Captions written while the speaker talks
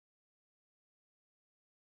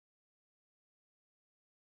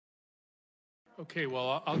Okay,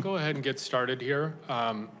 well, I'll go ahead and get started here.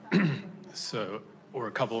 We're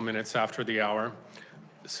a couple of minutes after the hour.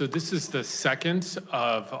 So this is the second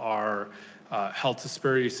of our Health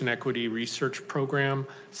Disparities and Equity Research Program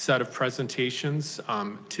set of presentations.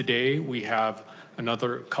 Today we have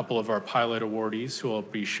another couple of our pilot awardees who will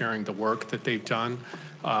be sharing the work that they've done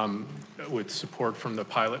with support from the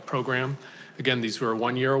pilot program. Again, these were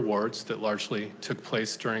one-year awards that largely took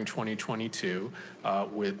place during 2022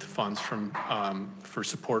 with funds for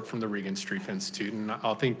support from the Regenstrief Institute, and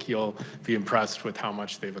I think you'll be impressed with how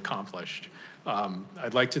much they've accomplished.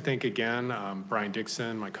 I'd like to thank again Brian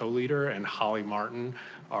Dixon, my co-leader, and Holly Martin,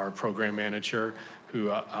 our program manager,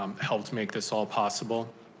 who helped make this all possible.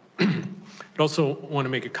 I also want to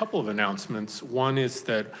make a couple of announcements. One is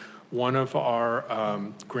that one of our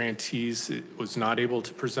grantees was not able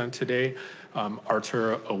to present today,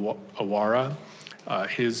 Arthur Awara.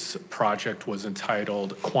 His project was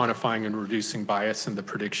entitled Quantifying and Reducing Bias in the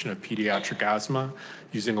Prediction of Pediatric Asthma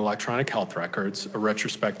Using Electronic Health Records, a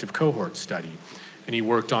retrospective cohort study. And he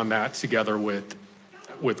worked on that together with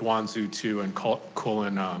Wanzhou Tu and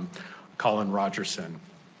Colin Rogerson.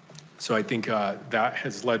 So I think that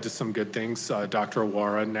has led to some good things. Dr.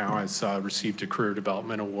 Awara now has received a Career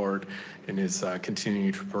Development Award and is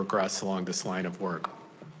continuing to progress along this line of work.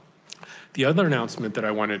 The other announcement that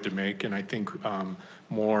I wanted to make, and I think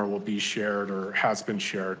more will be shared or has been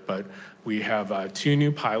shared, but we have 2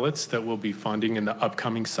 new pilots that we'll be funding in the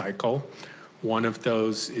upcoming cycle. One of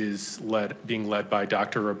those is being led by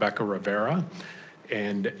Dr. Rebecca Rivera,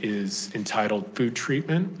 and is entitled Food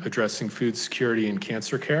Treatment, Addressing Food Security in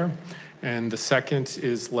Cancer Care. And the second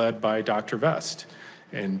is led by Dr. Vest,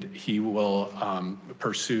 and he will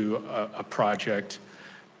pursue a project,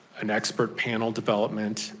 an expert panel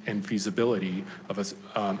development and feasibility of a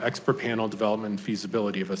polysocial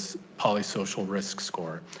risk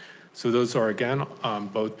score. So those are, again,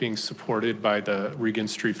 both being supported by the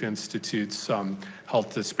Regenstrief Institute's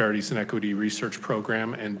Health Disparities and Equity Research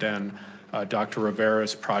Program, and then Dr.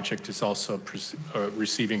 Rivera's project is also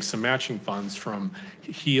receiving some matching funds from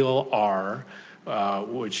HEAL-R,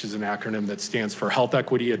 which is an acronym that stands for Health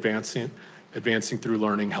Equity Advancing Through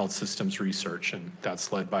Learning Health Systems Research, and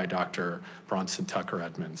that's led by Dr. Bronson Tucker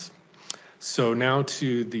Edmonds. So now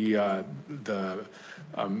to the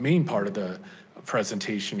main part of the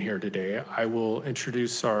presentation here today. I will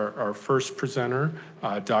introduce our first presenter,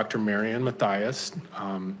 Dr. Marianne Matthias.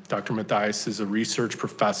 Dr. Matthias is a research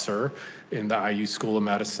professor in the IU School of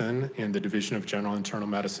Medicine in the Division of General Internal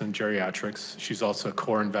Medicine Geriatrics. She's also a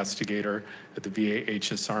core investigator at the VA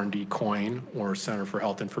HSR&D COIN, or Center for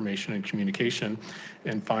Health Information and Communication,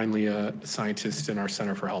 and finally a scientist in our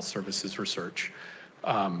Center for Health Services Research.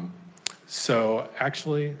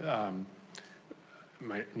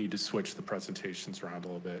 Might need to switch the presentations around a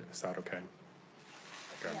little bit. Is that okay?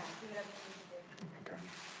 Okay. Okay.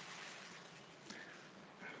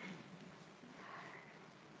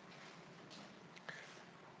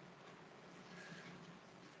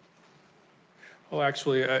 Well,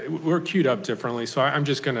 actually, we're queued up differently, so I'm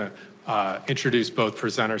just going to introduce both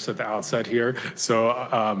presenters at the outset here. So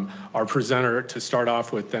our presenter to start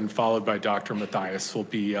off with, then followed by Dr. Matthias, will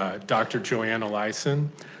be Dr. Johanne Eliacin.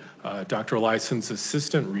 Dr. Eliacin's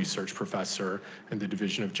assistant research professor in the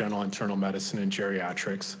Division of General Internal Medicine and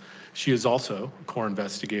Geriatrics. She is also a core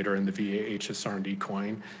investigator in the VA HSR&D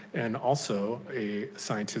COIN, and also a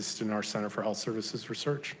scientist in our Center for Health Services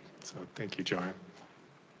Research. So thank you, Johanne.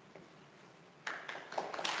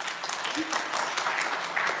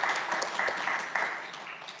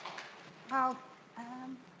 Well,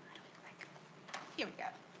 here we go.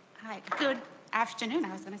 Hi, good afternoon.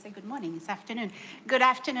 I was going to say good morning. It's afternoon. Good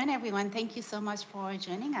afternoon, everyone. Thank you so much for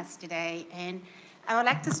joining us today. And I would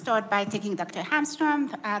like to start by thanking Dr. Haggstrom,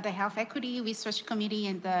 the Health Equity Research Committee,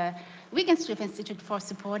 and the Regenstrief Institute for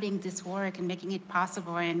supporting this work and making it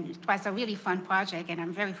possible. And it was a really fun project, and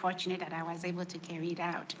I'm very fortunate that I was able to carry it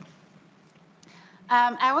out.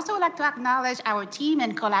 I also would like to acknowledge our team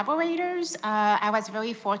and collaborators. I was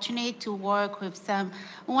very fortunate to work with some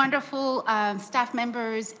wonderful staff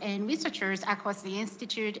members and researchers across the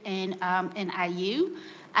Institute and IU.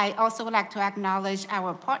 I also would like to acknowledge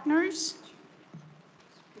our partners.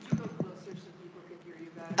 Could you go closer so people can hear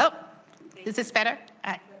you better? Oh, is this better?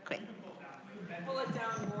 All right, great. Pull it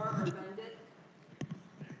down more or bend it.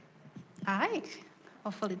 All right.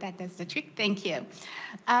 Hopefully that does the trick. Thank you.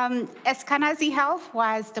 Eskenazi Health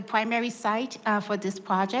was the primary site for this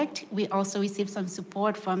project. We also received some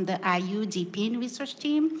support from the IU DPIN research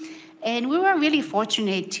team And we were really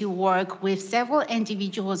fortunate to work with several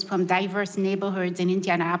individuals from diverse neighborhoods in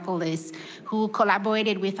Indianapolis who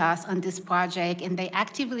collaborated with us on this project, and they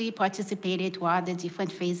actively participated throughout the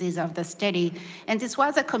different phases of the study. And this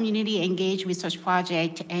was a community engaged research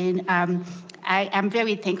project, and I am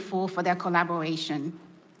very thankful for their collaboration.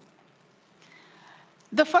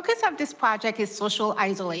 The focus of this project is social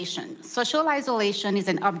isolation. Social isolation is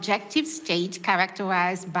an objective state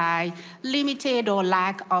characterized by limited or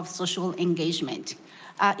lack of social engagement.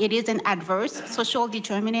 It is an adverse social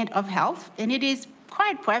determinant of health, and it is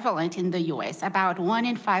quite prevalent in the US. About 1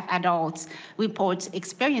 in 5 adults report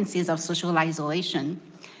experiences of social isolation.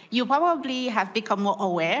 You probably have become more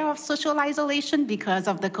aware of social isolation because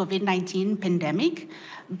of the COVID-19 pandemic,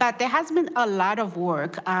 but there has been a lot of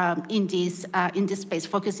work in this space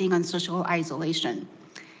focusing on social isolation.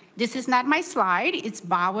 This is not my slide. It's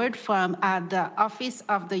borrowed from the Office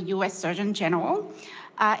of the US Surgeon General,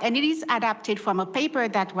 and it is adapted from a paper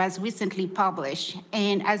that was recently published.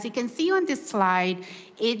 And as you can see on this slide,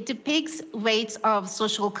 it depicts rates of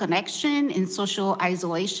social connection and social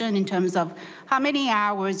isolation in terms of how many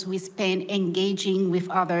hours we spend engaging with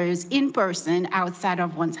others in person outside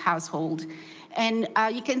of one's household. And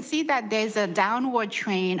you can see that there's a downward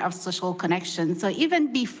trend of social connection. So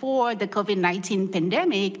even before the COVID-19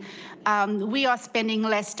 pandemic, we are spending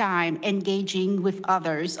less time engaging with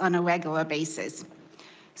others on a regular basis.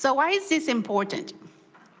 So why is this important?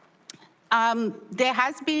 There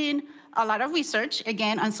has been a lot of research,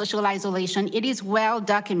 again, on social isolation. It is well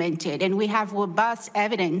documented, and we have robust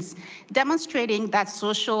evidence demonstrating that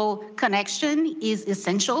social connection is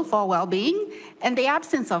essential for well-being, and the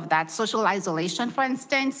absence of that, social isolation, for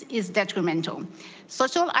instance, is detrimental.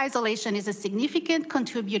 Social isolation is a significant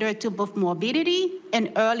contributor to both morbidity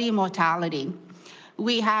and early mortality.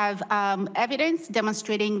 We have evidence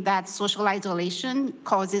demonstrating that social isolation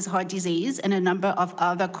causes heart disease and a number of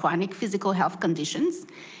other chronic physical health conditions.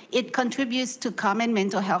 It contributes to common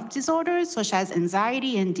mental health disorders such as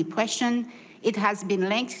anxiety and depression. It has been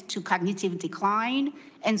linked to cognitive decline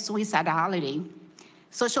and suicidality.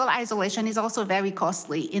 Social isolation is also very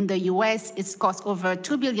costly. In the US, it costs over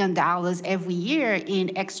 $2 billion every year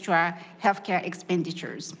in extra healthcare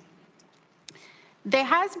expenditures. There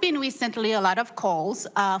has been recently a lot of calls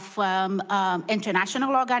from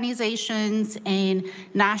international organizations and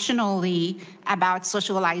nationally about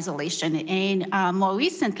social isolation. And more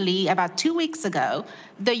recently, about 2 weeks ago,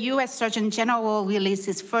 the US Surgeon General released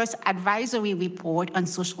his first advisory report on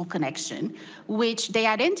social connection, which they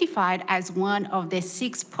identified as one of the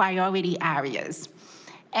 6 priority areas.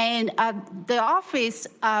 And the office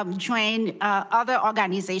joined other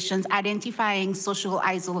organizations identifying social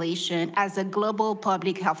isolation as a global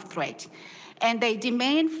public health threat. And they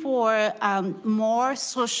demand for more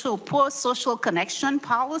pro-social connection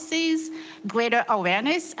policies, greater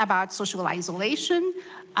awareness about social isolation,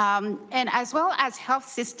 and as well as health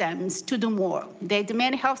systems to do more. They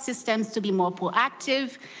demand health systems to be more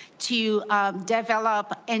proactive, to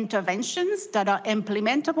develop interventions that are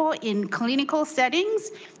implementable in clinical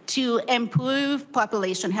settings to improve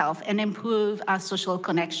population health and improve social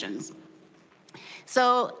connections.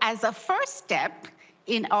 So as a first step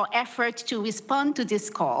in our effort to respond to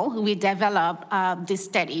this call, we developed this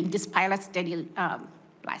pilot study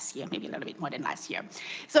last year, maybe a little bit more than last year.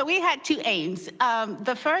 So we had 2 aims.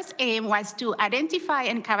 The first aim was to identify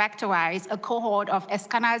and characterize a cohort of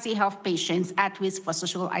Ashkenazi health patients at risk for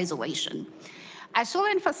social isolation. I should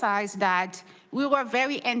emphasize that we were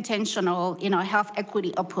very intentional in our health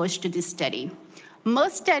equity approach to this study.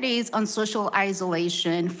 Most studies on social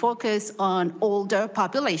isolation focus on older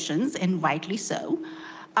populations, and rightly so,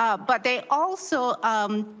 but they also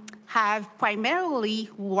have primarily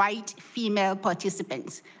white female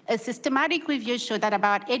participants. A systematic review showed that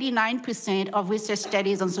about 89% of research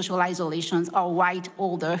studies on social isolations are white,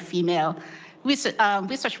 older female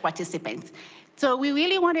research participants. So we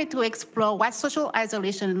really wanted to explore what social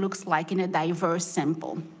isolation looks like in a diverse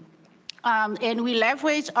sample. And we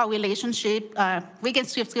leveraged our relationship,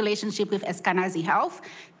 Regenstrief's relationship with Ashkenazi Health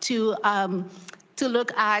to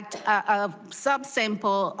look at a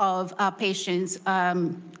subsample of patients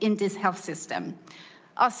in this health system.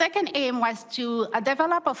 Our second aim was to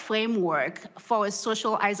develop a framework for a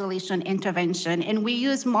social isolation intervention, and we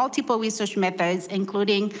used multiple research methods,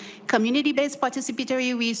 including community-based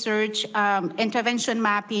participatory research, intervention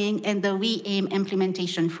mapping, and the RE-AIM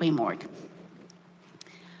implementation framework.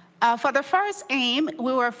 For the first aim,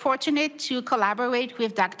 we were fortunate to collaborate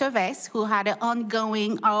with Dr. Vess, who had an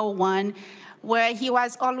ongoing R1 where he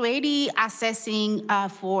was already assessing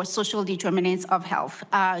for social determinants of health.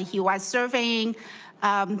 He was surveying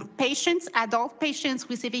Patients, adult patients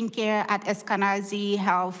receiving care at Eskenazi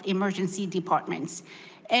Health emergency departments.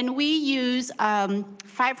 And we use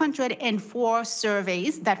 504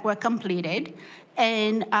 surveys that were completed.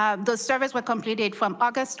 And those surveys were completed from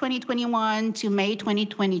August 2021 to May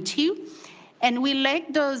 2022. And we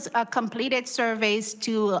linked those completed surveys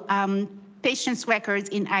to patients' records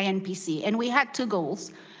in INPC. And we had two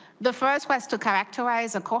goals. The first was to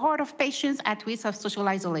characterize a cohort of patients at risk of social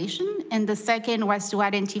isolation, and the second was to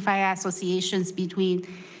identify associations between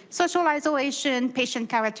social isolation, patient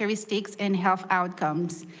characteristics, and health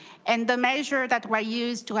outcomes. And the measure that were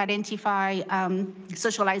used to identify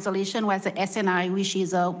social isolation was the SNI, which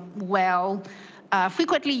is a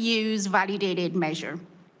frequently used, validated measure.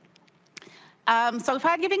 So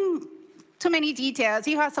without giving too many details,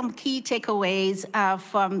 here are some key takeaways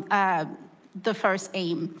from the first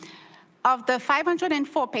aim. Of the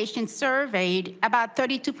 504 patients surveyed, about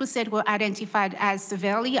 32% were identified as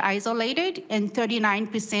severely isolated and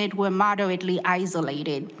 39% were moderately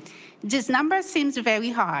isolated. This number seems very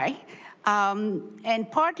high,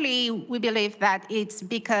 and partly we believe that it's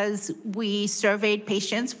because we surveyed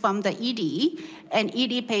patients from the ED, and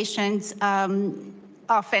ED patients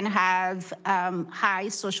often have high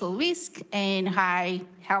social risk and high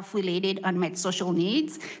health-related unmet social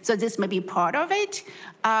needs. So this may be part of it.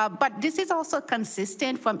 But this is also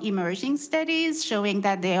consistent from emerging studies showing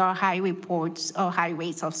that there are high reports or high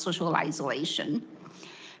rates of social isolation.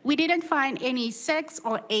 We didn't find any sex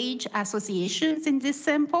or age associations in this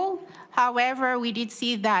sample. However, we did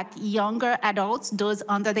see that younger adults, those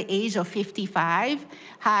under the age of 55,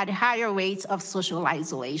 had higher rates of social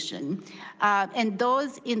isolation. And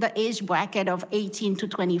those in the age bracket of 18 to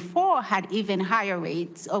 24 had even higher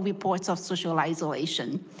rates or reports of social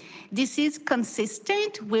isolation. This is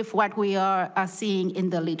consistent with what we are seeing in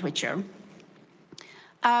the literature.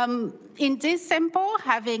 In this sample,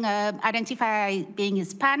 having identified being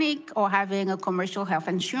Hispanic or having a commercial health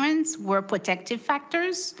insurance were protective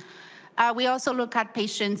factors. We also look at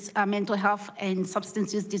patients' mental health and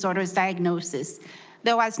substance use disorders diagnosis.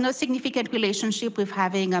 There was no significant relationship with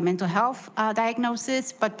having a mental health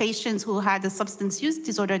diagnosis, but patients who had a substance use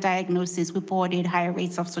disorder diagnosis reported higher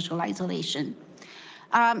rates of social isolation.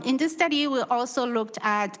 In this study, we also looked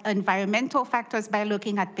at environmental factors by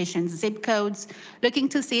looking at patients' zip codes, looking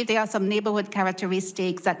to see if there are some neighborhood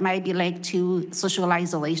characteristics that might be linked to social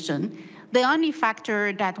isolation. The only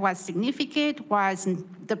factor that was significant was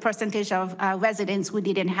the percentage of residents who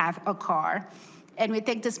didn't have a car. And we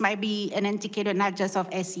think this might be an indicator not just of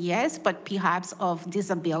SES, but perhaps of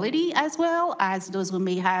disability as well, as those who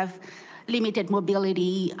may have limited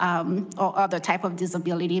mobility or other type of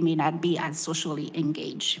disability may not be as socially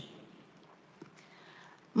engaged.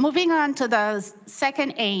 Moving on to the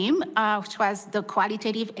second aim, which was the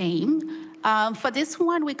qualitative aim. For this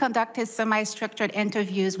one, we conducted semi-structured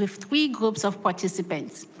interviews with 3 groups of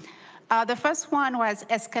participants. The first one was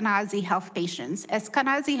Eskenazi Health patients.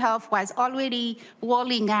 Eskenazi Health was already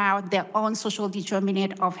rolling out their own social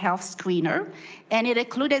determinant of health screener, and it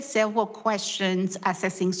included several questions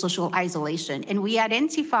assessing social isolation. And we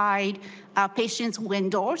identified patients who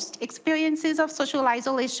endorsed experiences of social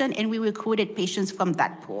isolation, and we recruited patients from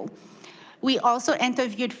that pool. We also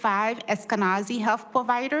interviewed 5 Eskenazi health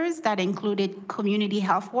providers that included community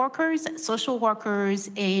health workers, social workers,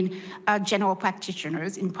 and general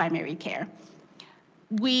practitioners in primary care.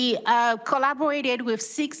 We collaborated with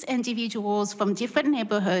 6 individuals from different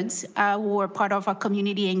neighborhoods who were part of our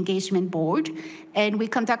community engagement board, and we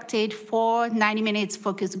conducted 4 90-minute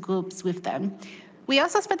focus groups with them. We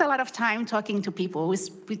also spent a lot of time talking to people.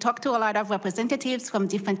 We talked to a lot of representatives from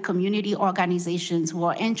different community organizations who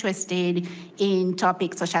are interested in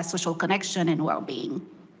topics such as social connection and well-being.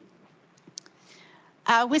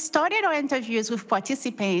 We started our interviews with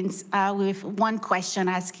participants with one question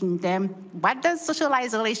asking them, what does social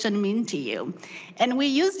isolation mean to you? And we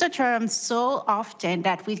used the term so often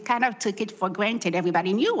that we kind of took it for granted.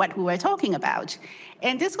 Everybody knew what we were talking about.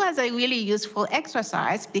 And this was a really useful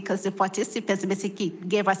exercise because the participants basically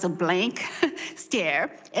gave us a blank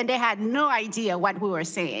stare and they had no idea what we were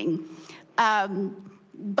saying.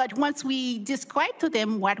 But once we described to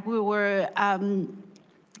them what we were,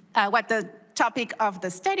 what the topic of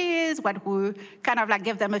the study is, what we kind of like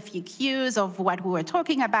give them a few cues of what we were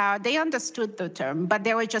talking about, they understood the term, but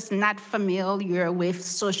they were just not familiar with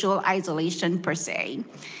social isolation per se.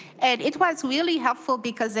 And it was really helpful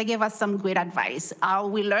because they gave us some great advice.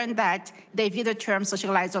 We learned that they view the term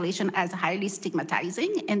social isolation as highly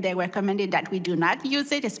stigmatizing, and they recommended that we do not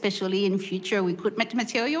use it, especially in future recruitment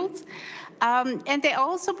materials. And they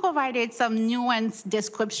also provided some nuanced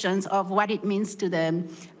descriptions of what it means to them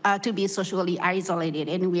to be socially isolated,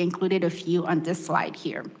 and we included a few on this slide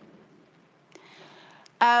here.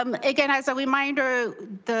 Again, as a reminder,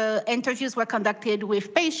 the interviews were conducted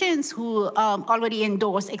with patients who already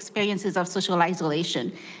endorsed experiences of social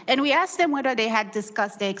isolation. And we asked them whether they had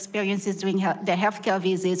discussed their experiences during their healthcare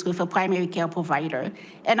visits with a primary care provider.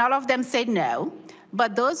 And all of them said no.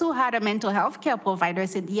 But those who had a mental health care provider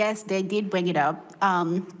said yes, they did bring it up.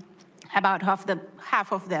 About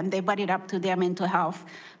half of them, they brought it up to their mental health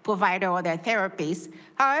provider or their therapist.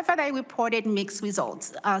 However, they reported mixed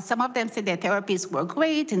results. Some of them said their therapists were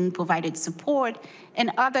great and provided support,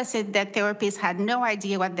 and others said that therapists had no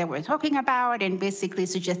idea what they were talking about and basically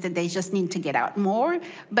suggested they just need to get out more,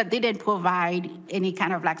 but didn't provide any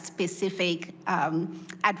kind of like specific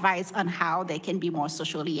advice on how they can be more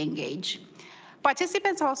socially engaged.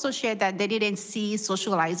 Participants also shared that they didn't see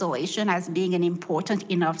social isolation as being an important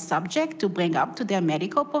enough subject to bring up to their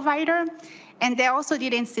medical provider. And they also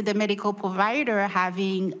didn't see the medical provider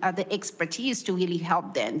having the expertise to really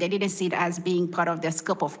help them. They didn't see it as being part of their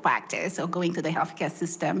scope of practice or going to the healthcare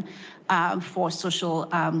system for social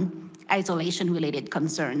isolation-related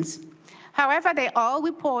concerns. However, they all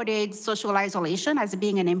reported social isolation as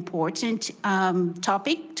being an important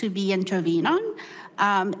topic to be intervened on,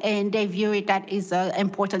 and they view it that is an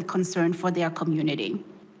important concern for their community.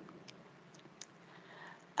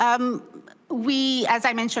 As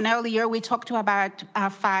I mentioned earlier, we talked to about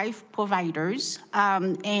 5 providers,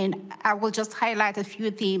 and I will just highlight a few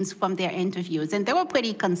themes from their interviews, and they were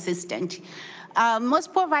pretty consistent.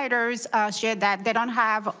 Most providers shared that they don't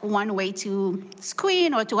have one way to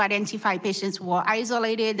screen or to identify patients who are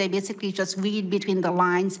isolated. They basically just read between the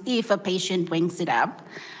lines if a patient brings it up.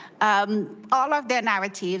 All of their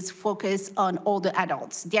narratives focus on older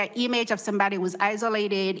adults. Their image of somebody who's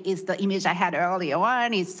isolated is the image I had earlier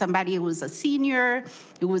on, is somebody who's a senior,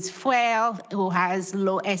 who is frail, who has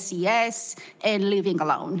low SES, and living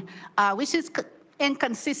alone, which is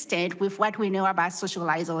inconsistent with what we know about social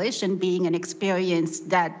isolation being an experience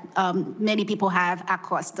that many people have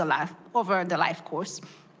across over the life course.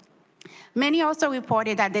 Many also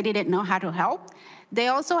reported that they didn't know how to help. They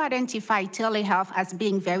also identified telehealth as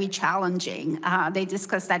being very challenging. They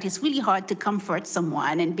discussed that it's really hard to comfort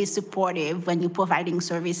someone and be supportive when you're providing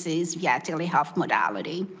services via telehealth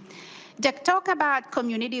modality. They talk about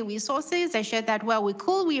community resources. They shared that, well, we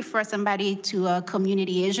could refer somebody to a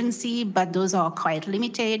community agency, but those are quite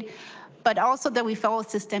limited. But also the referral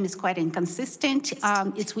system is quite inconsistent.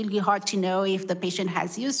 It's really hard to know if the patient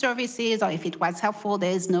has used services or if it was helpful.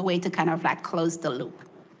 There's no way to kind of like close the loop.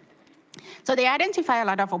 So they identify a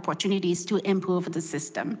lot of opportunities to improve the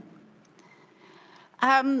system.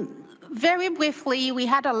 Very briefly, we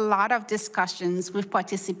had a lot of discussions with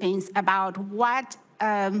participants about what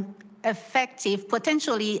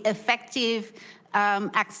potentially effective,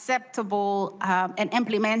 acceptable, and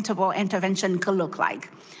implementable intervention could look like.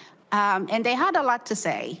 And they had a lot to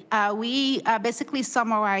say. We basically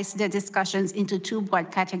summarized the discussions into 2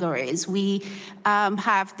 broad categories. We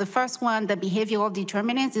have the first one, the behavioral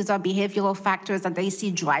determinants. These are behavioral factors that they see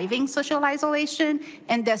driving social isolation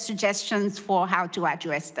and their suggestions for how to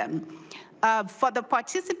address them. For the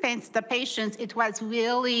participants, the patients, it was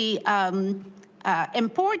really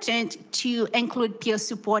important to include peer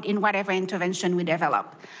support in whatever intervention we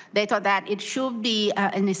develop. They thought that it should be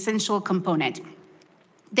an essential component.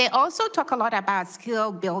 They also talk a lot about skill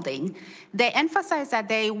building. They emphasize that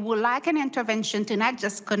they would like an intervention to not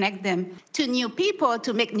just connect them to new people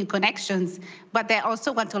to make new connections, but they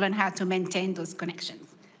also want to learn how to maintain those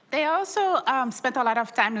connections. They also spent a lot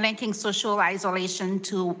of time linking social isolation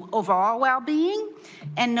to overall well-being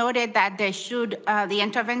and noted that the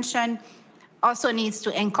intervention also needs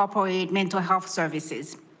to incorporate mental health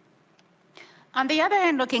services. On the other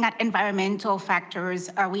hand, looking at environmental factors,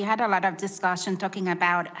 we had a lot of discussion talking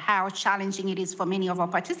about how challenging it is for many of our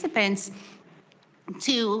participants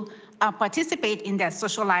to participate in the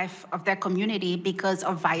social life of their community because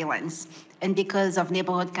of violence and because of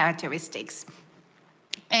neighborhood characteristics.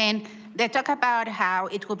 And they talk about how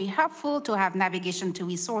it will be helpful to have navigation to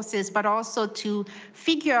resources, but also to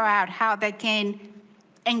figure out how they can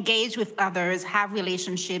engage with others, have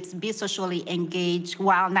relationships, be socially engaged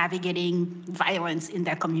while navigating violence in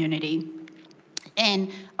their community.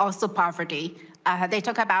 And also poverty. They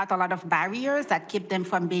talk about a lot of barriers that keep them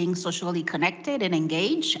from being socially connected and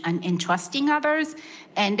engaged and in trusting others.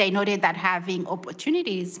 And they noted that having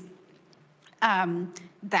opportunities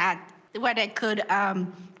where they could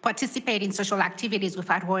participate in social activities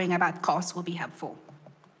without worrying about costs will be helpful.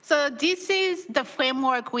 So this is the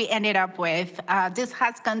framework we ended up with. This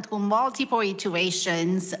has gone through multiple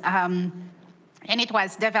iterations, and it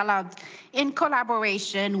was developed in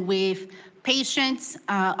collaboration with patients,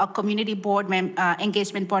 our community board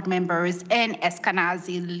engagement board members, and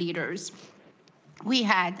Eskenazi leaders. We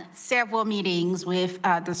had several meetings with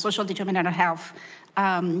the social determinant of health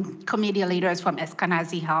committee leaders from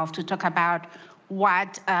Eskenazi Health to talk about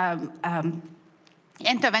what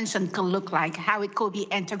intervention could look like, how it could be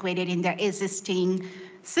integrated in their existing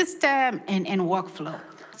system and workflow.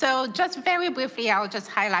 So just very briefly, I'll just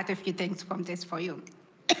highlight a few things from this for you.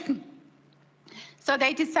 So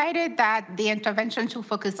they decided that the intervention should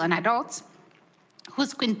focus on adults who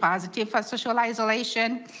screen positive for social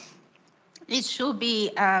isolation. It should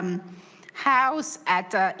be housed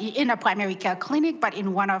in a primary care clinic, but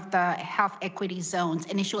in one of the health equity zones.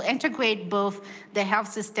 And it should integrate both the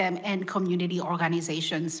health system and community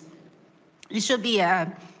organizations. It should be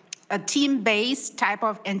a team-based type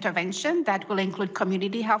of intervention that will include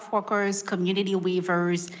community health workers, community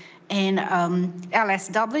weavers, and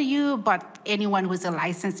LSW, but anyone who's a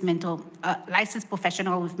licensed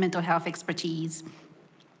professional with mental health expertise.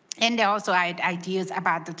 And they also had ideas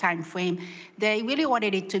about the time frame. They really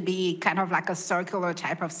wanted it to be kind of like a circular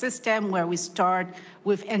type of system where we start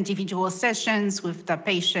with individual sessions with the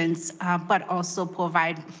patients, but also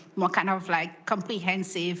provide more kind of like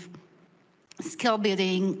comprehensive skill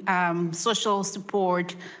building, social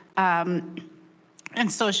support, and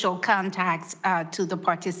social contacts to the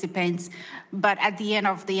participants. But at the end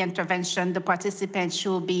of the intervention, the participants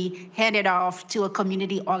should be handed off to a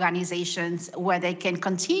community organizations where they can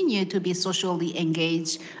continue to be socially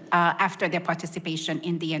engaged after their participation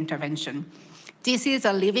in the intervention. This is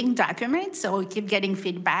a living document, so we keep getting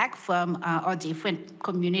feedback from our different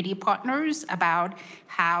community partners about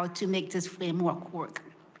how to make this framework work.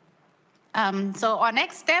 So our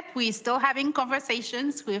next step, we're still having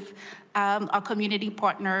conversations with our community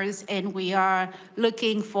partners, and we are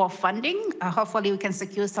looking for funding. Hopefully we can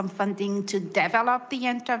secure some funding to develop the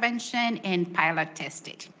intervention and pilot test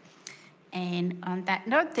it. And on that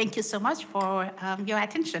note, thank you so much for your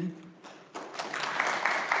attention.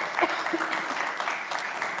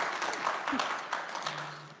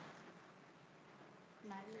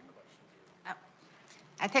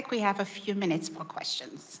 I think we have a few minutes for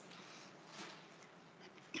questions.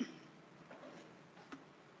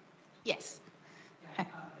 Yes. Yeah,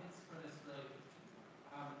 thanks for this. Really,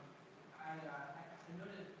 I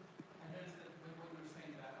noticed that what you were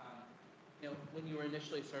saying that when you were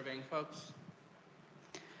initially surveying folks.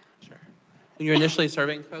 Sure. When you were initially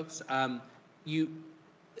surveying folks,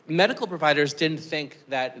 medical providers didn't think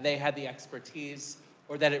that they had the expertise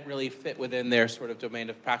or that it really fit within their sort of domain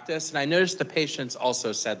of practice, and I noticed the patients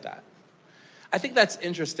also said that. I think that's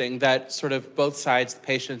interesting that sort of both sides, the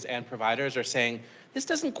patients and providers, are saying, this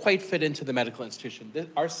doesn't quite fit into the medical institution.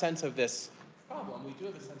 Our sense of this problem, we do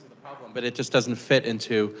have a sense of the problem, but it just doesn't fit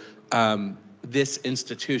into this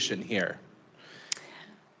institution here.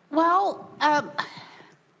 Well,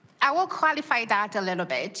 I will qualify that a little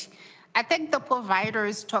bit. I think the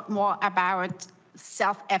providers talk more about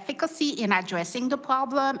self-efficacy in addressing the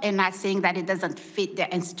problem and not saying that it doesn't fit their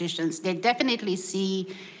institutions. They definitely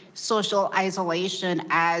see social isolation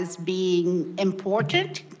as being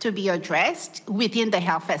important to be addressed within the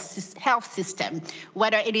health system.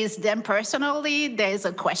 Whether it is them personally, there's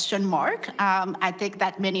a question mark. I think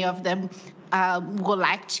that many of them would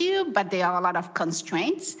like to, but there are a lot of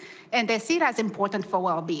constraints, and they see it as important for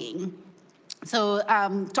well-being. So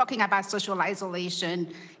talking about social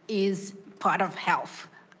isolation is part of health.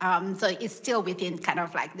 So it's still within kind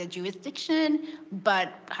of like the jurisdiction,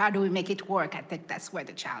 but how do we make it work? I think that's where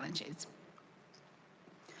the challenge is.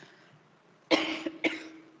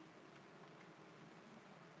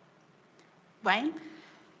 Right?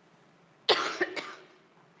 Oh my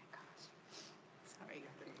gosh. Sorry.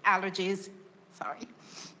 Allergies. Sorry.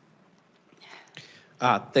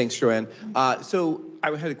 Thanks, Joanne. So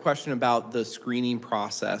I had a question about the screening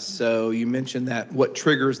process. So you mentioned that what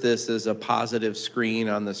triggers this is a positive screen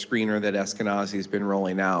on the screener that Eskenazi has been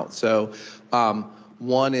rolling out. So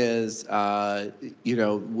one is,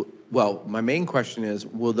 well, my main question is,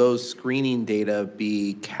 will those screening data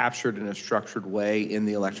be captured in a structured way in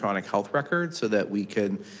the electronic health record so that we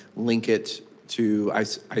can link it to, I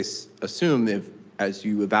assume if, as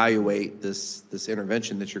you evaluate this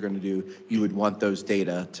intervention that you're going to do, you would want those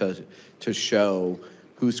data to show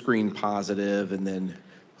who screened positive and then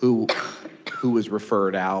who who was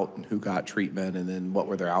referred out and who got treatment, and then what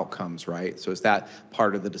were their outcomes, right? So is that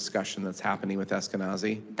part of the discussion that's happening with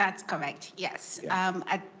Eskenazi? That's correct, yes. Yeah.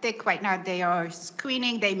 I think right now they are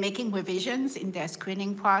screening, they're making revisions in their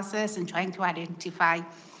screening process and trying to identify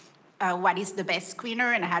what is the best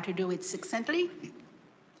screener and how to do it succinctly.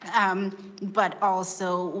 But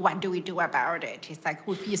also, what do we do about it? It's like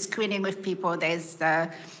if you're screening with people, there's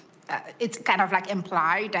it's kind of like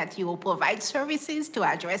implied that you will provide services to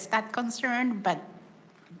address that concern, but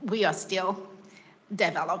we are still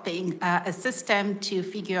developing a system to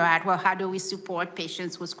figure out, well, how do we support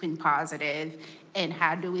patients who screen positive, and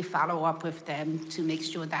how do we follow up with them to make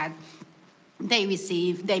sure that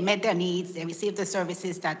they met their needs, they received the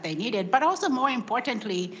services that they needed. But also, more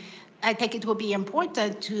importantly, I think it will be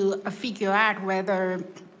important to figure out whether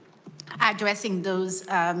addressing those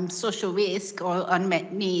social risk or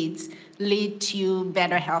unmet needs lead to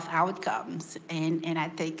better health outcomes. And I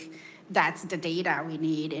think that's the data we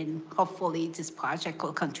need, and hopefully this project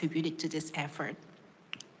will contribute to this effort.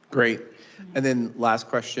 Great. And then last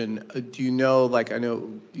question, do you know, like, I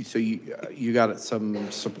know, so you got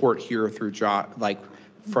some support here through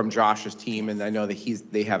from Josh's team, and I know that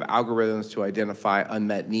they have algorithms to identify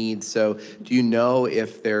unmet needs. So do you know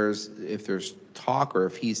if there's talk, or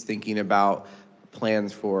if he's thinking about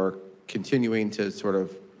plans for continuing to sort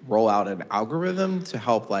of roll out an algorithm to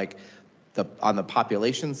help, like, on the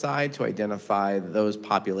population side, to identify those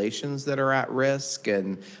populations that are at risk,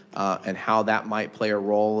 and how that might play a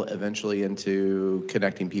role eventually into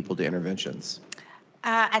connecting people to interventions?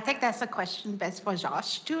 I think that's a question best for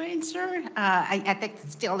Josh to answer. I think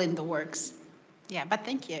it's still in the works. Yeah, but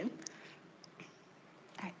thank you.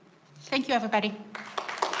 All right. Thank you, everybody.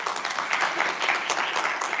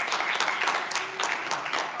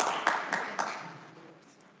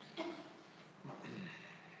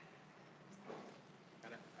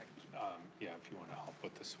 Yeah, if you want to help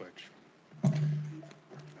with the switch.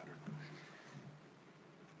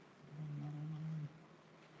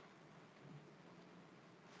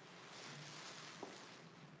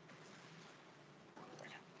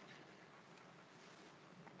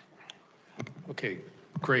 Okay,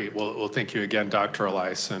 great. Well, thank you again, Dr.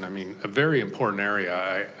 Eliacin. I mean, a very important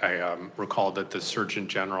area. I recall that the Surgeon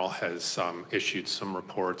General has issued some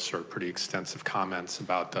reports or pretty extensive comments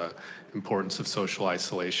about the importance of social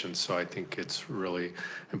isolation. So I think it's really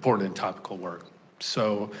important and topical work.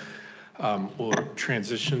 So we'll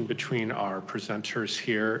transition between our presenters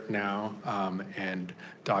here now, and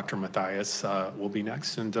Dr. Matthias will be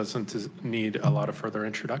next, and doesn't need a lot of further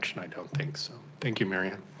introduction, I don't think. So thank you,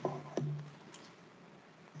 Marianne.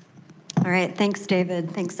 All right, thanks,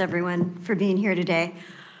 David. Thanks, everyone, for being here today.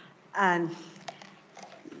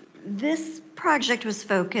 This project was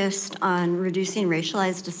focused on reducing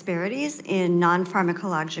racialized disparities in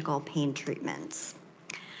non-pharmacological pain treatments.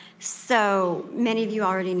 So many of you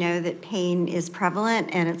already know that pain is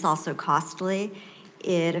prevalent and it's also costly.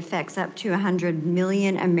 It affects up to 100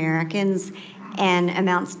 million Americans and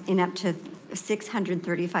amounts in up to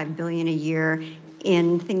 $635 billion a year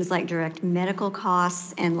in things like direct medical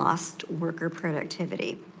costs and lost worker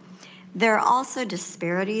productivity. There are also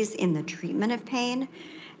disparities in the treatment of pain,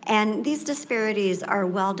 and these disparities are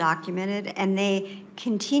well documented, and they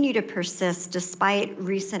continue to persist despite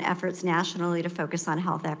recent efforts nationally to focus on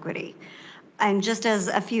health equity. And just as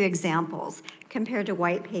a few examples, compared to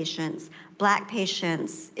white patients, Black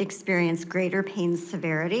patients experience greater pain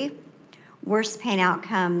severity, worse pain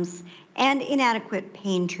outcomes, and inadequate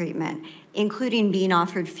pain treatment, including being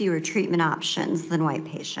offered fewer treatment options than white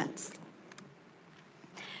patients.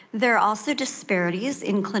 There are also disparities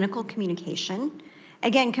in clinical communication.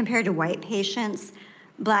 Again, compared to white patients,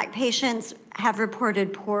 Black patients have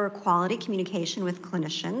reported poor quality communication with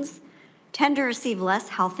clinicians, tend to receive less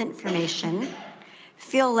health information,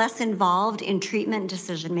 feel less involved in treatment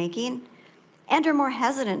decision-making, and are more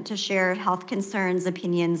hesitant to share health concerns,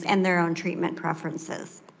 opinions, and their own treatment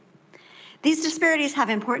preferences. These disparities have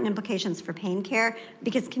important implications for pain care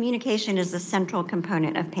because communication is a central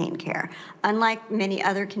component of pain care. Unlike many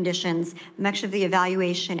other conditions, much of the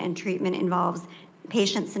evaluation and treatment involves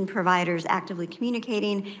patients and providers actively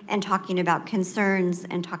communicating and talking about concerns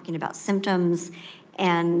and talking about symptoms,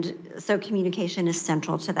 and so communication is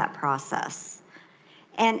central to that process.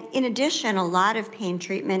 And in addition, a lot of pain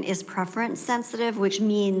treatment is preference sensitive, which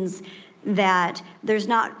means that there's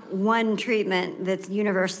not one treatment that's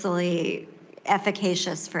universally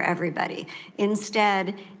efficacious for everybody.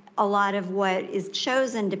 Instead, a lot of what is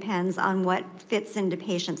chosen depends on what fits into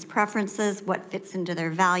patients' preferences, what fits into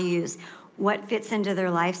their values, what fits into their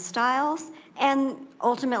lifestyles, and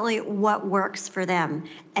ultimately what works for them.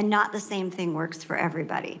 And not the same thing works for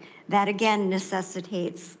everybody. That again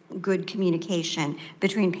necessitates good communication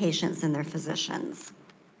between patients and their physicians.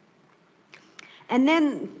 And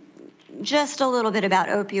then just a little bit about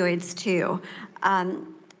opioids too.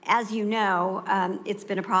 As you know, it's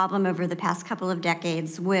been a problem over the past couple of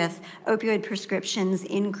decades with opioid prescriptions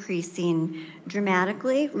increasing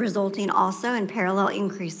dramatically, resulting also in parallel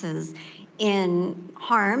increases in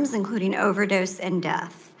harms, including overdose and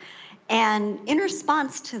death. And in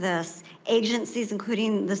response to this, agencies,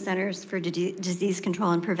 including the Centers for Disease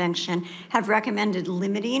Control and Prevention, have recommended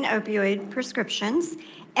limiting opioid prescriptions,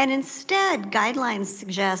 and instead, guidelines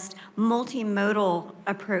suggest multimodal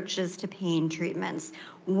approaches to pain treatments,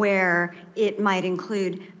 where it might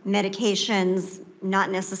include medications,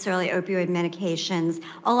 not necessarily opioid medications,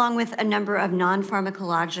 along with a number of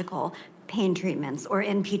non-pharmacological pain treatments, or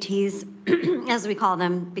NPTs, as we call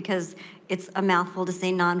them, because it's a mouthful to say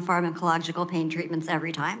non-pharmacological pain treatments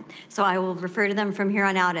every time. So I will refer to them from here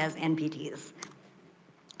on out as NPTs.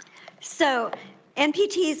 So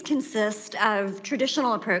NPTs consist of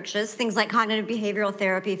traditional approaches, things like cognitive behavioral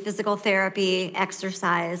therapy, physical therapy,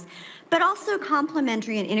 exercise, but also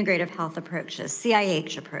complementary and integrative health approaches,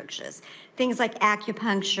 CIH approaches, things like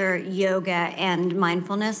acupuncture, yoga, and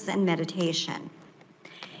mindfulness and meditation.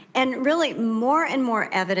 And really, more and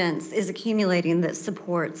more evidence is accumulating that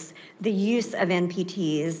supports the use of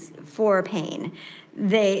NPTs for pain.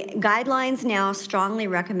 The guidelines now strongly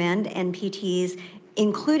recommend NPTs,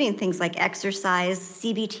 including things like exercise,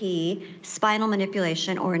 CBT, spinal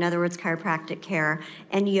manipulation, or in other words, chiropractic care,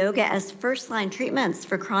 and yoga as first-line treatments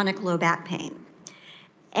for chronic low back pain.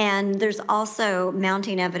 And there's also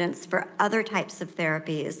mounting evidence for other types of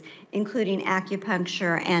therapies, including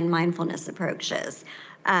acupuncture and mindfulness approaches.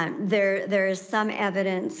 There is some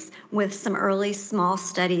evidence with some early small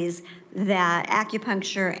studies that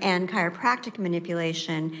acupuncture and chiropractic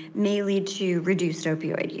manipulation may lead to reduced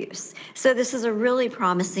opioid use. So this is a really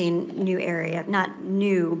promising new area, not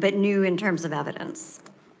new, but new in terms of evidence.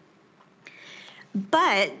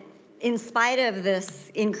 But in spite of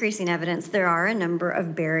this increasing evidence, there are a number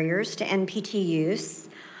of barriers to NPT use.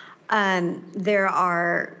 There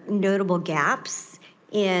are notable gaps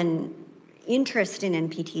in interest in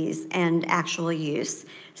NPTs and actual use.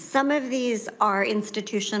 Some of these are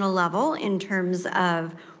institutional level in terms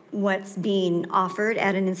of what's being offered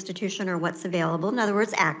at an institution or what's available, in other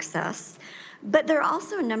words, access. But there are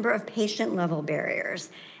also a number of patient level barriers.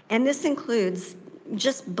 And this includes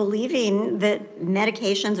just believing that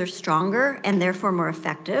medications are stronger and therefore more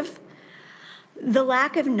effective. The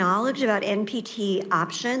lack of knowledge about NPT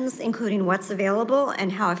options, including what's available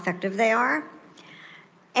and how effective they are.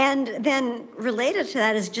 And then related to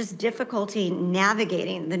that is just difficulty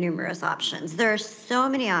navigating the numerous options. There are so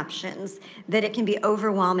many options that it can be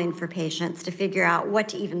overwhelming for patients to figure out what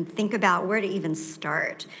to even think about, where to even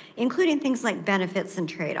start, including things like benefits and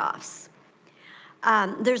trade-offs.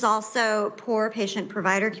 There's also poor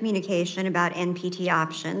patient-provider communication about NPT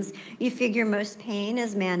options. You figure most pain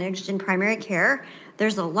is managed in primary care.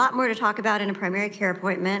 There's a lot more to talk about in a primary care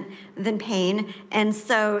appointment than pain, and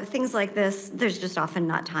so things like this, there's just often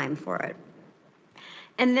not time for it.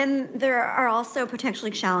 And then there are also potentially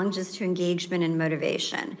challenges to engagement and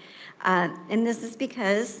motivation. And this is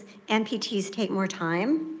because NPTs take more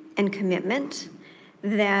time and commitment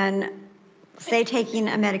than, say, taking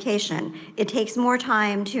a medication. It takes more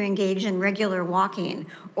time to engage in regular walking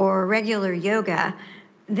or regular yoga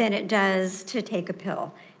than it does to take a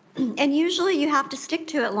pill. And usually you have to stick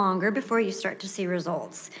to it longer before you start to see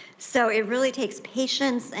results. So it really takes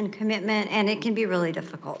patience and commitment, and it can be really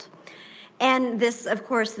difficult. And this, of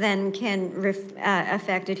course, then can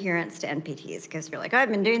affect adherence to NPTs, because you're like, oh, I've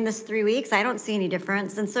been doing this 3 weeks, I don't see any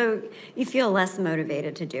difference, and so you feel less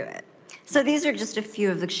motivated to do it. So these are just a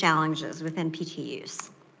few of the challenges with NPT use.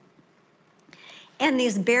 And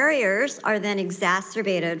these barriers are then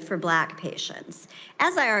exacerbated for Black patients.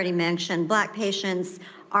 As I already mentioned, Black patients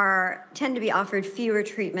tend to be offered fewer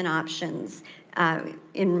treatment options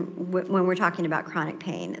when we're talking about chronic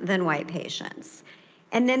pain than white patients.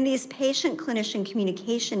 And then these patient-clinician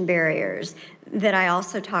communication barriers that I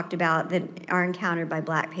also talked about that are encountered by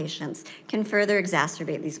Black patients can further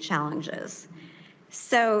exacerbate these challenges.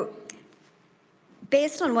 So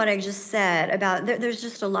based on what I just said about, there's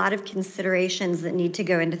just a lot of considerations that need to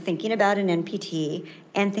go into thinking about an NPT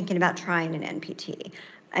and thinking about trying an NPT,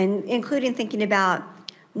 and including thinking about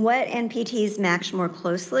what NPTs match more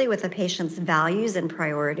closely with a patient's values and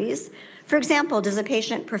priorities. For example, does a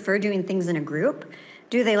patient prefer doing things in a group?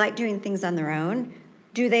 Do they like doing things on their own?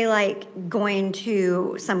 Do they like going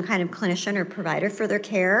to some kind of clinician or provider for their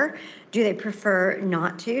care? Do they prefer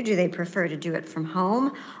not to? Do they prefer to do it from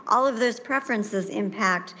home? All of those preferences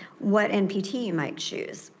impact what NPT you might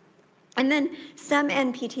choose. And then some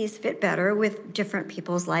NPTs fit better with different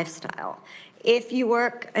people's lifestyle. If you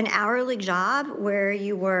work an hourly job where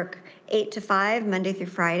you work 8 to 5, Monday through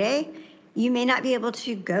Friday, you may not be able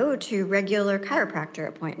to go to regular chiropractor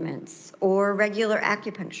appointments or regular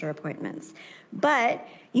acupuncture appointments, but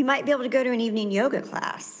you might be able to go to an evening yoga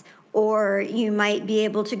class, or you might be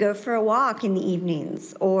able to go for a walk in the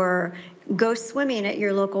evenings, or go swimming at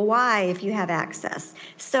your local Y if you have access.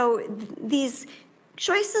 So these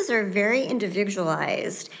choices are very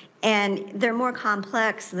individualized, and they're more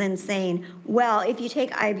complex than saying, well, if you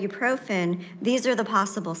take ibuprofen, these are the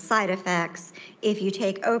possible side effects. If you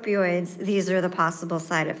take opioids, these are the possible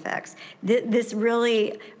side effects. This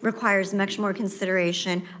really requires much more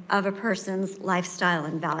consideration of a person's lifestyle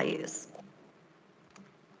and values.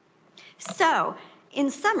 So,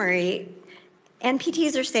 in summary,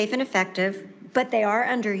 NPTs are safe and effective, but they are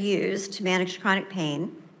underused to manage chronic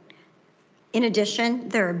pain. In addition,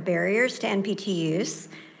 there are barriers to NPT use,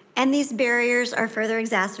 and these barriers are further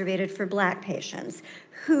exacerbated for Black patients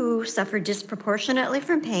who suffer disproportionately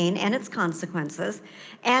from pain and its consequences,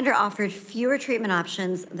 and are offered fewer treatment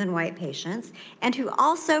options than white patients, and who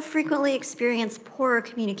also frequently experience poorer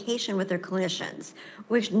communication with their clinicians,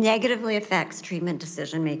 which negatively affects treatment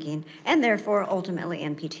decision-making and therefore ultimately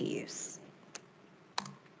NPT use.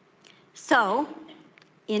 So,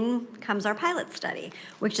 in comes our pilot study,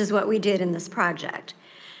 which is what we did in this project.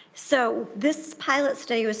 So this pilot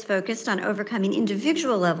study was focused on overcoming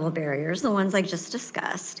individual level barriers, the ones I just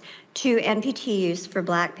discussed, to NPT use for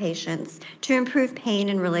Black patients to improve pain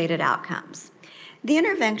and related outcomes. The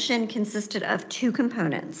intervention consisted of 2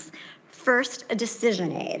 components. First, a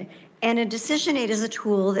decision aid. And a decision aid is a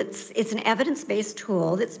tool it's an evidence-based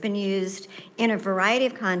tool that's been used in a variety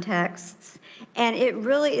of contexts, and it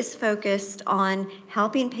really is focused on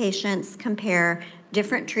helping patients compare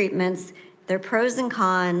different treatments, their pros and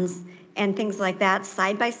cons, and things like that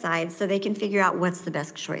side by side so they can figure out what's the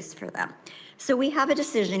best choice for them. So we have a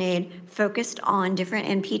decision aid focused on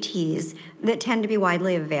different NPTs that tend to be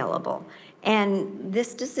widely available. And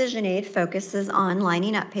this decision aid focuses on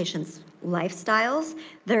lining up patients' lifestyles,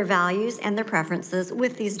 their values, and their preferences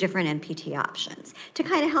with these different NPT options to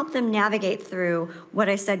kind of help them navigate through what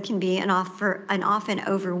I said can be an often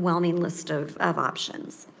overwhelming list of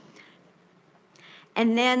options.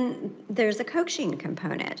 And then there's a coaching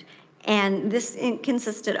component, and this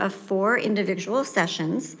consisted of 4 individual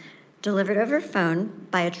sessions delivered over phone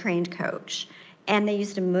by a trained coach. And they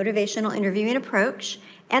used a motivational interviewing approach,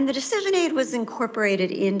 and the decision aid was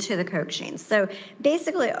incorporated into the coaching. So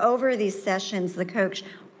basically over these sessions, the coach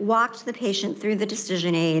walked the patient through the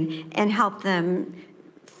decision aid and helped them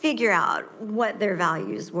figure out what their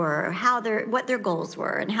values were, what their goals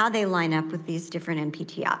were, and how they line up with these different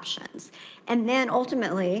NPT options. And then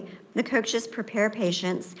ultimately, the coaches prepare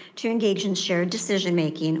patients to engage in shared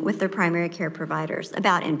decision-making with their primary care providers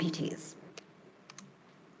about NPTs.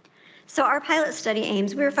 So our pilot study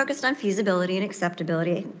aims, we were focused on feasibility and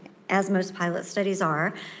acceptability, as most pilot studies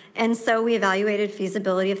are. And so we evaluated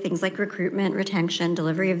feasibility of things like recruitment, retention,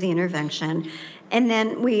 delivery of the intervention. And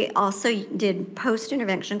then we also did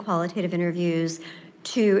post-intervention qualitative interviews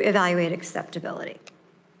to evaluate acceptability.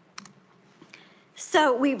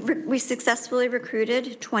 So we successfully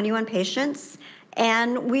recruited 21 patients,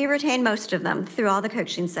 and we retained most of them through all the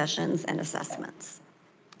coaching sessions and assessments.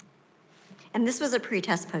 And this was a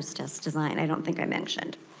pre-test, post-test design, I don't think I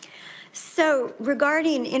mentioned. So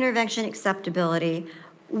regarding intervention acceptability,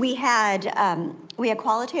 we had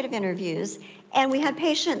qualitative interviews, and we had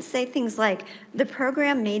patients say things like, the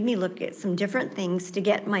program made me look at some different things to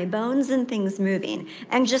get my bones and things moving,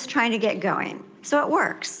 and just trying to get going. So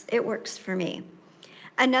it works for me.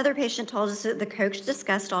 Another patient told us that the coach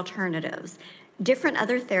discussed alternatives, different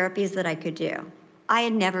other therapies that I could do. I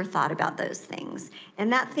had never thought about those things.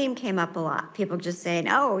 And that theme came up a lot. People just saying,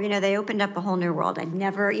 oh, they opened up a whole new world. I'd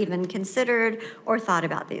never even considered or thought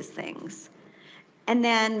about these things. And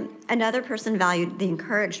then another person valued the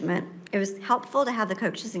encouragement. It was helpful to have the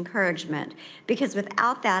coach's encouragement, because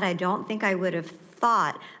without that, I don't think I would have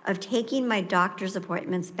thought of taking my doctor's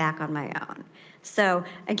appointments back on my own. So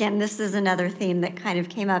again, this is another theme that kind of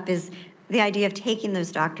came up, is the idea of taking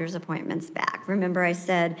those doctor's appointments back. Remember, I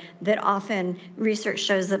said that often research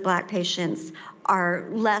shows that Black patients are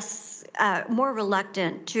more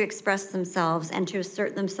reluctant to express themselves and to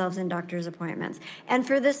assert themselves in doctor's appointments. And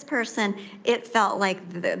for this person, it felt like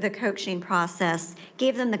the coaching process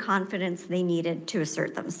gave them the confidence they needed to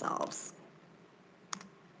assert themselves.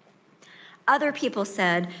 Other people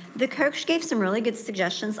said, the coach gave some really good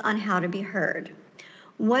suggestions on how to be heard.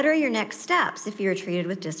 What are your next steps if you're treated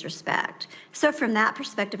with disrespect? So from that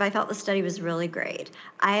perspective, I felt the study was really great.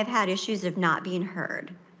 I have had issues of not being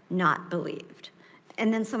heard, not believed.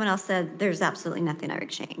 And then someone else said, there's absolutely nothing I would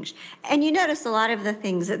change. And you notice a lot of the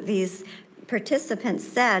things that these participants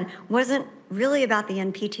said wasn't really about the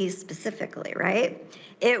NPTs specifically, right?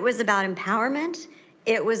 It was about empowerment.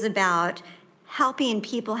 It was about helping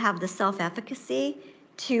people have the self-efficacy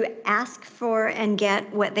to ask for and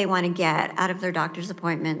get what they want to get out of their doctor's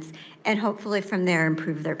appointments, and hopefully from there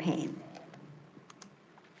improve their pain.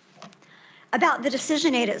 About the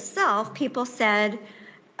decision aid itself, people said,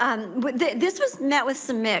 this was met with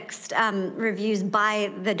some mixed reviews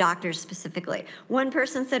by the doctors specifically. One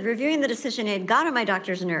person said, reviewing the decision aid got on my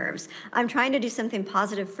doctor's nerves. I'm trying to do something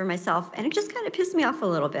positive for myself, and it just kind of pissed me off a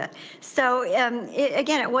little bit. So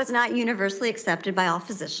again, it was not universally accepted by all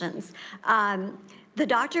physicians. The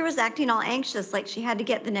doctor was acting all anxious, like she had to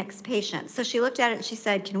get the next patient. So she looked at it and she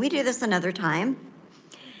said, can we do this another time?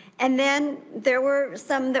 And then there were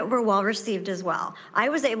some that were well received as well. I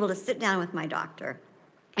was able to sit down with my doctor,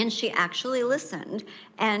 and she actually listened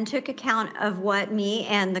and took account of what me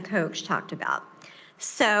and the coach talked about.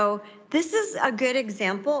 So this is a good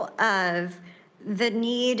example of the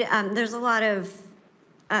need. There's a lot of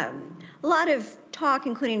talk,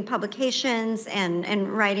 including publications and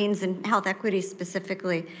writings in health equity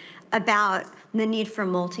specifically, about the need for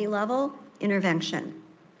multi-level intervention.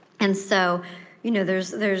 And so, you know,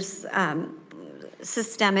 there's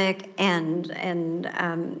systemic and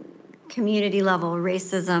community level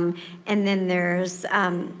racism, and then there's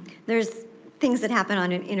things that happen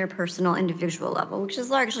on an interpersonal, individual level, which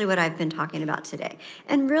is largely what I've been talking about today.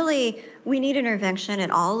 And really, we need intervention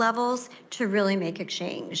at all levels to really make a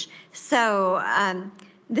change. So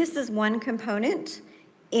this is one component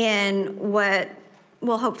in what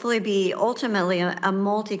will hopefully be ultimately a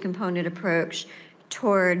multi-component approach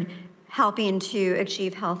toward helping to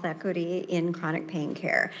achieve health equity in chronic pain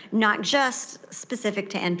care, not just specific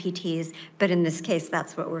to NPTs, but in this case,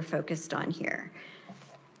 that's what we're focused on here.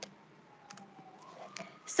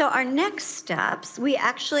 So our next steps, we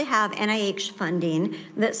actually have NIH funding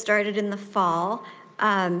that started in the fall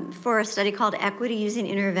for a study called Equity Using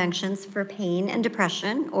Interventions for Pain and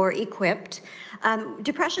Depression, or EQUIPPED.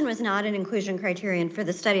 Depression was not an inclusion criterion for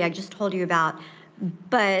the study I just told you about,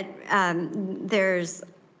 but there's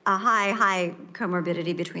a high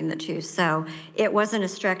comorbidity between the two. So it wasn't a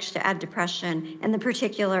stretch to add depression, and the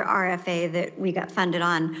particular RFA that we got funded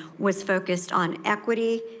on was focused on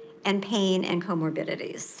equity and pain and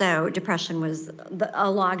comorbidities. So depression was a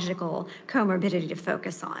logical comorbidity to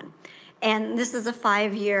focus on. And this is a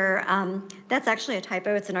 5-year, that's actually a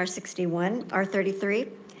typo, it's an R61, R33.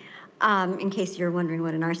 In case you're wondering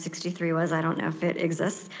what an R63 was, I don't know if it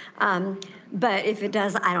exists. But if it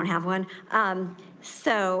does, I don't have one.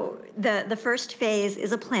 So the first phase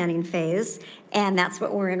is a planning phase, and that's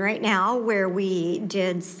what we're in right now, where we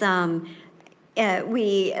did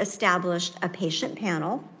we established a patient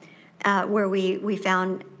panel where we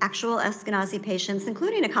found actual Ashkenazi patients,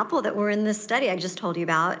 including a couple that were in this study I just told you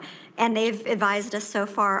about, and they've advised us so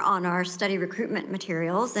far on our study recruitment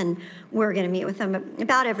materials, and we're going to meet with them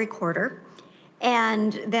about every quarter.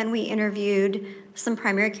 And then we interviewed some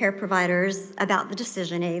primary care providers about the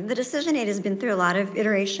decision aid. The decision aid has been through a lot of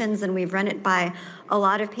iterations, and we've run it by a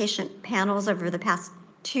lot of patient panels over the past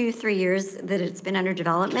 2-3 years that it's been under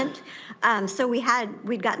development. So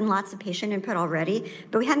we'd gotten lots of patient input already,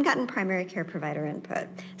 but we hadn't gotten primary care provider input.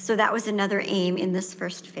 So that was another aim in this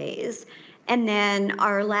first phase. And then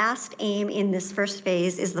our last aim in this first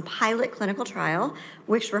phase is the pilot clinical trial,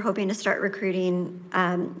 which we're hoping to start recruiting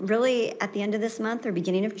really at the end of this month or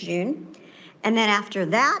beginning of June. And then after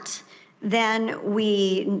that, then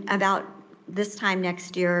about this time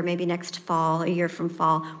next year, or maybe next fall, a year from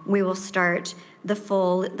fall, we will start the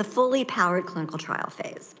fully powered clinical trial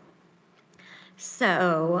phase.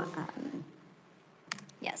 So,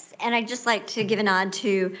 yes, and I'd just like to give a nod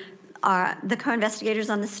to the co-investigators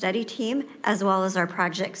on the study team, as well as our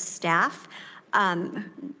project staff,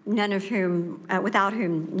 without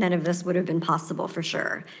whom none of this would have been possible for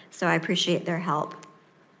sure. So I appreciate their help.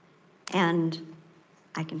 And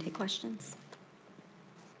I can take questions.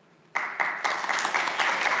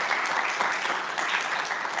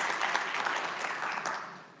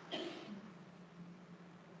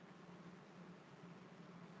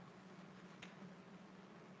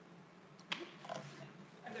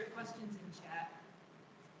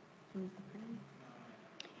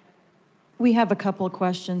 We have a couple of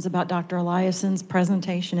questions about Dr. Eliacin's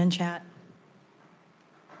presentation in chat.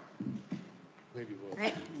 We maybe we'll. All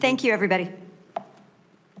right. Thank you, everybody.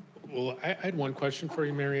 Well, I had one question for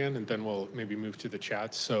you, Marianne, and then we'll maybe move to the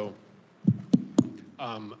chat. So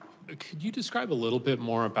could you describe a little bit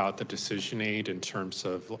more about the decision aid in terms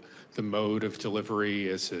of the mode of delivery?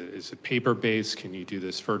 Is it paper-based? Can you do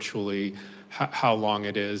this virtually? How long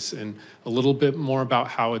it is? And a little bit more about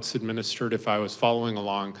how it's administered. If I was following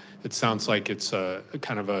along, it sounds like it's a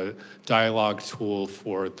kind of a dialogue tool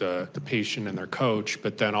for the patient and their coach,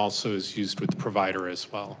 but then also is used with the provider as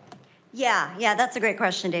well. Yeah, that's a great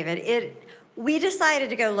question, David. We decided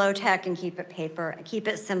to go low tech and keep it paper, keep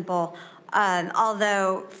it simple.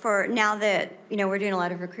 Although for now that, we're doing a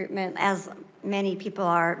lot of recruitment, as many people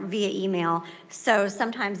are, via email, so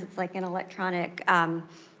sometimes it's like an electronic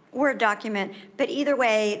Word document, but either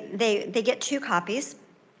way, they get 2 copies,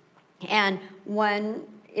 and one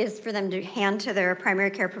is for them to hand to their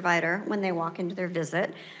primary care provider when they walk into their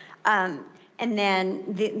visit, and then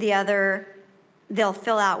the other they'll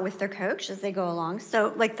fill out with their coach as they go along.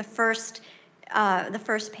 So like the first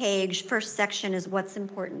page, first section is what's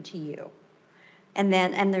important to you. And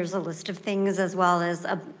there's a list of things as well as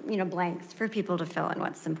blanks for people to fill in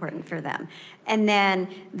what's important for them. And then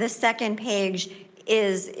the second page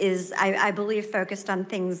is I believe focused on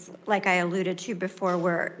things like I alluded to before,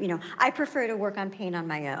 where I prefer to work on pain on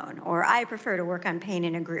my own, or I prefer to work on pain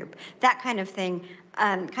in a group, that kind of thing,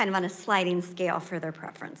 kind of on a sliding scale for their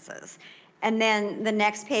preferences. And then the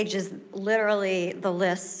next page is literally the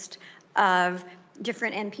list of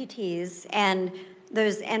different NPTs, and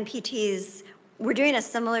those NPTs, we're doing a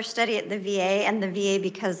similar study at the VA, and the VA,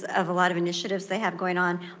 because of a lot of initiatives they have going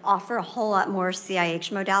on, offer a whole lot more CIH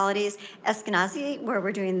modalities. Eskenazi, where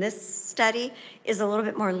we're doing this study, is a little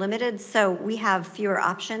bit more limited, so we have fewer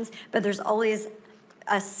options, but there's always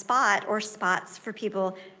a spot or spots for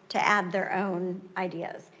people to add their own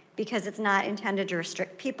ideas, because it's not intended to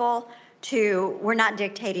restrict people. We're not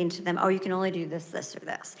dictating to them, oh, you can only do this, this, or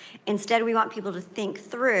this. Instead, we want people to think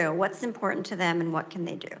through what's important to them and what can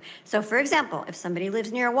they do. So for example, if somebody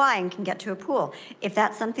lives near a Y and can get to a pool, if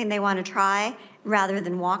that's something they want to try rather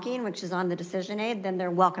than walking, which is on the decision aid, then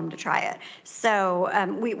they're welcome to try it. So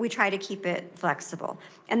we try to keep it flexible.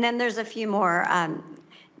 And then there's a few more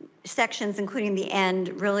sections, including the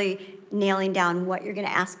end, really nailing down what you're going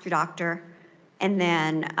to ask your doctor, and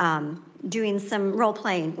then doing some role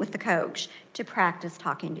playing with the coach to practice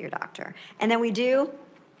talking to your doctor. And then we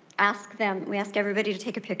ask everybody to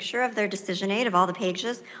take a picture of their decision aid, of all the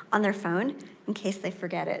pages on their phone, in case they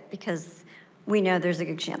forget it, because we know there's a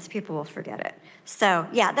good chance people will forget it. So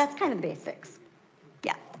yeah, that's kind of the basics.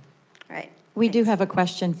 Yeah, all right. We do have a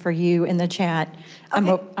question for you in the chat.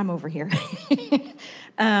 Okay. I'm over here.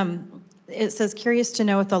 It says, curious to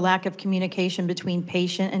know if the lack of communication between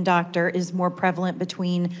patient and doctor is more prevalent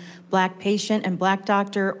between Black patient and Black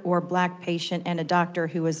doctor, or Black patient and a doctor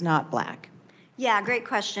who is not Black? Yeah, great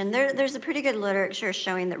question. There's a pretty good literature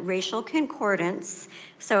showing that racial concordance,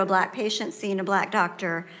 so a Black patient seeing a Black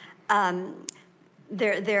doctor,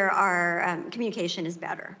 communication is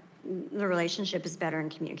better. The relationship is better and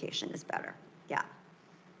communication is better. Yeah.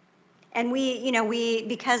 And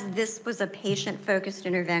because this was a patient-focused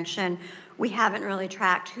intervention, we haven't really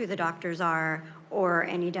tracked who the doctors are or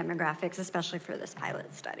any demographics, especially for this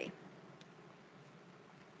pilot study.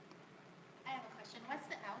 I have a question. What's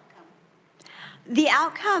the outcome? The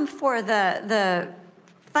outcome for the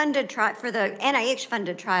funded trial, for the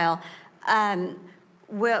NIH-funded trial, that's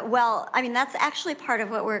actually part of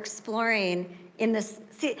what we're exploring in this.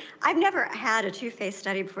 See, I've never had a two-phase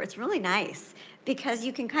study before. It's really nice, because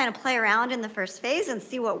you can kind of play around in the first phase and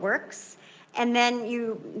see what works, and then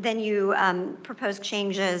you propose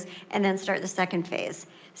changes and then start the second phase.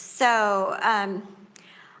 So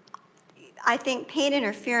I think pain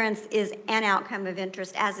interference is an outcome of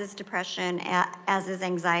interest, as is depression, as is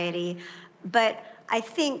anxiety, but I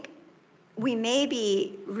think we may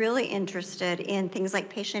be really interested in things like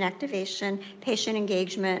patient activation, patient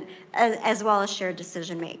engagement, as well as shared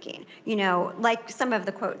decision making. Like some of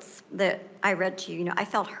the quotes that I read to you, I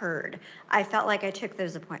felt heard. I felt like I took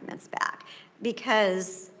those appointments back,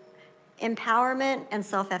 because empowerment and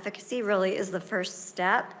self-efficacy really is the first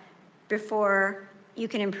step before you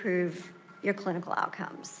can improve your clinical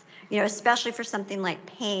outcomes. Especially for something like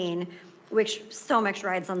pain, which so much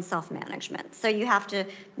rides on self-management. So you have to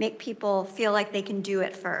make people feel like they can do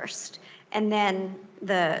it first, and then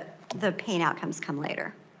the pain outcomes come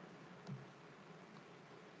later.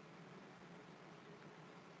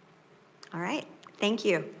 All right, thank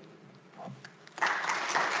you.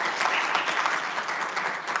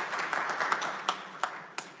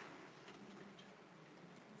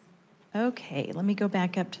 Okay, let me go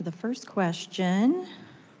back up to the first question.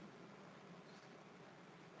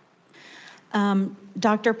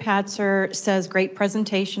 Dr. Patzer says, great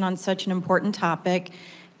presentation on such an important topic.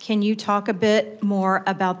 Can you talk a bit more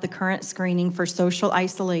about the current screening for social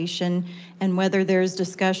isolation and whether there's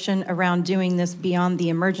discussion around doing this beyond the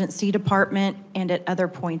emergency department and at other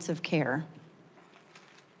points of care?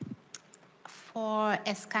 For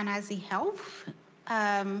Eskenazi Health,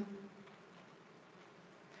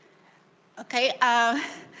 okay,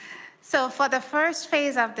 so for the first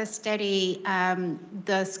phase of the study,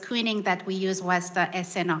 the screening that we used was the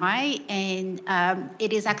SNI, and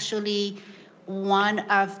it is actually one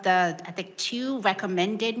of the, I think, 2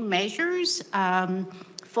 recommended measures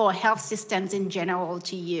for health systems in general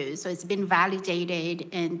to use. So it's been validated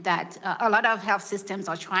in that a lot of health systems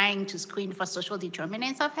are trying to screen for social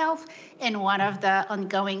determinants of health. And one of the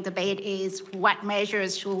ongoing debate is what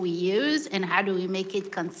measures should we use and how do we make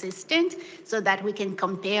it consistent so that we can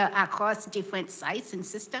compare across different sites and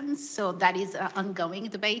systems. So that is an ongoing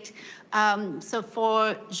debate. So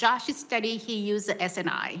for Josh's study, he used the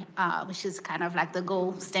SNI, which is kind of like the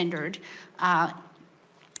gold standard.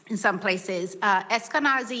 In some places,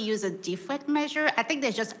 Eskenazi used a different measure. I think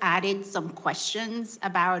they just added some questions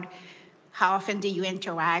about how often do you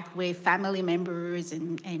interact with family members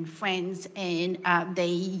and friends, and they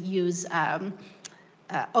use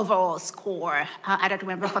overall score. I don't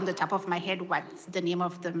remember from the top of my head what's the name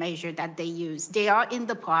of the measure that they use. They are in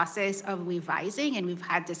the process of revising, and we've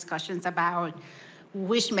had discussions about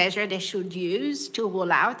which measure they should use to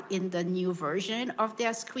roll out in the new version of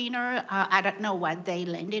their screener. I don't know what they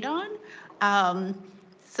landed on.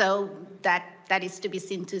 So that is to be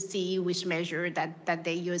seen to see which measure that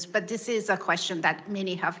they use. But this is a question that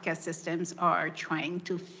many healthcare systems are trying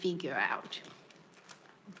to figure out.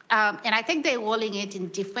 And I think they're rolling it in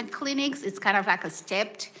different clinics. It's kind of like a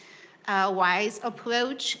stepped wise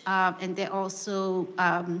approach. And they also,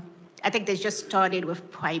 I think they just started with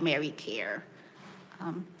primary care.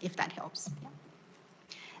 If that helps. Yeah.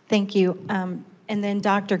 Thank you. And then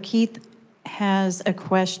Dr. Keith has a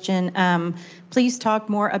question. Please talk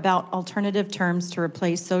more about alternative terms to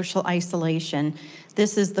replace social isolation.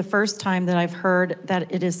 This is the first time that I've heard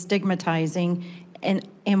that it is stigmatizing, and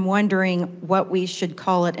am wondering what we should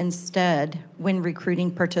call it instead when recruiting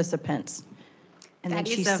participants. And that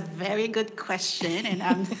is a very good question, and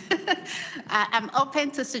I'm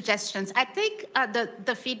open to suggestions. I think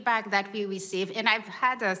the feedback that we receive, and I've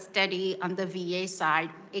had a study on the VA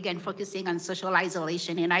side, again, focusing on social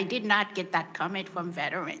isolation, and I did not get that comment from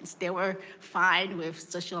veterans. They were fine with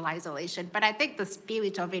social isolation, but I think the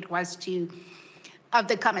spirit of it was of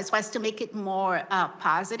the comments was to make it more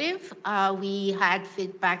positive. We had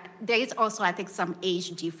feedback. There is also, I think, some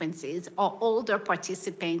age differences, or older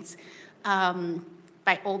participants.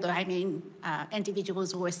 By older, I mean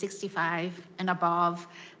individuals who were 65 and above,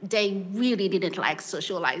 they really didn't like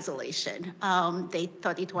social isolation. They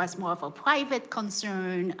thought it was more of a private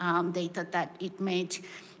concern. They thought that it meant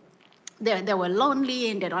they were lonely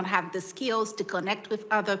and they don't have the skills to connect with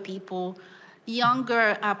other people.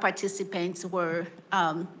 Younger participants were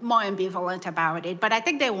more ambivalent about it, but I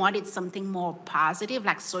think they wanted something more positive,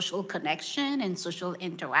 like social connection and social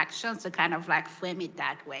interaction, so kind of like frame it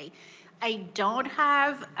that way. I don't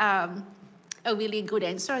have a really good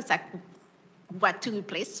answer. It's like what to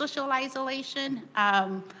replace social isolation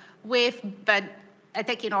with, but I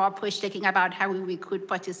think in our approach, thinking about how we recruit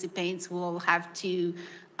participants, we'll have to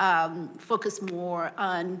focus more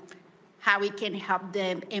on how we can help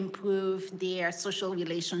them improve their social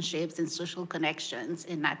relationships and social connections,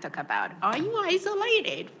 and not talk about, are you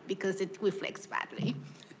isolated? Because it reflects badly.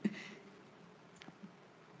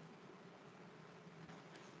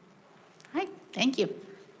 All right, thank you.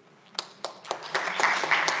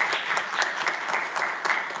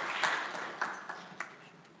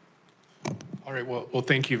 All right, well,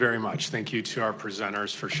 thank you very much. Thank you to our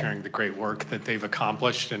presenters for sharing the great work that they've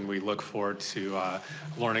accomplished, and we look forward to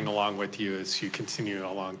learning along with you as you continue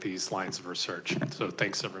along these lines of research. So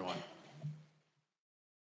thanks, everyone.